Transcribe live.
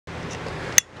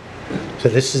So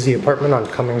this is the apartment on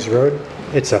Cummings Road.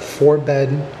 It's a 4-bed,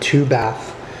 2-bath,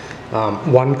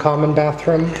 1 common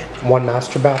bathroom, 1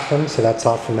 master bathroom, so that's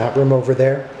off in that room over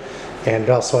there. And it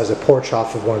also has a porch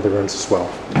off of one of the rooms as well.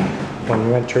 When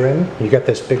you enter in, you get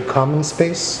this big common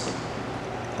space,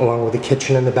 along with a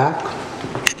kitchen in the back,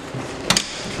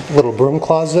 little broom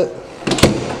closet,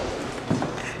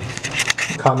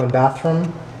 common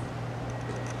bathroom,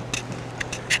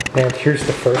 and here's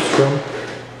the first room.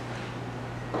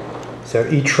 So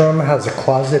each room has a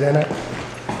closet in it,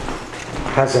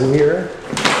 has a mirror,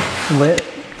 lit,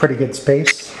 pretty good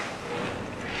space.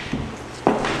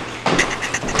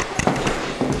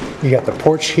 You got the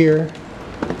porch here,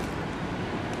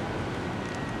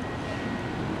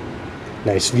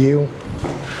 nice view.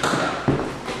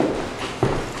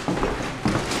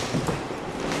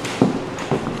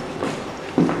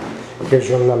 Here's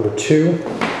room number 2.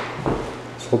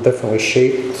 It's a little differently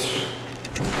shaped.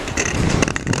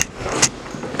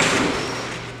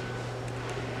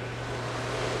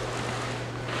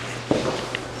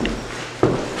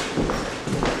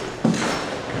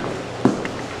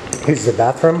 Here's the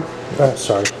bathroom.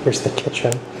 Here's the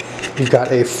kitchen. You've got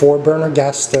a 4-burner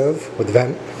gas stove with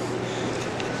vent,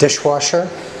 dishwasher,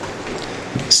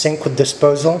 sink with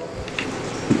disposal,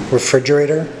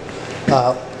 refrigerator.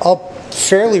 All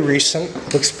fairly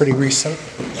recent. Looks pretty recent.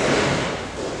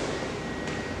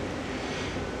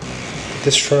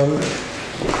 This room,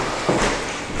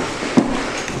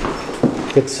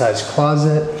 good sized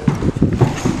closet.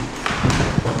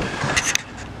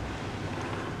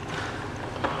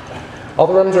 All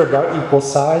the rooms are about equal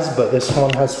size, but this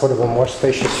one has sort of a more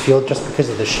spacious feel just because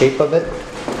of the shape of it.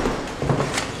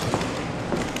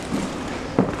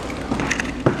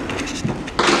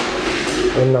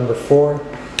 Room number 4.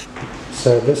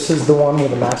 So this is the one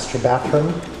with a master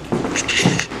bathroom.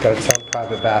 Got its own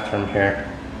private bathroom here.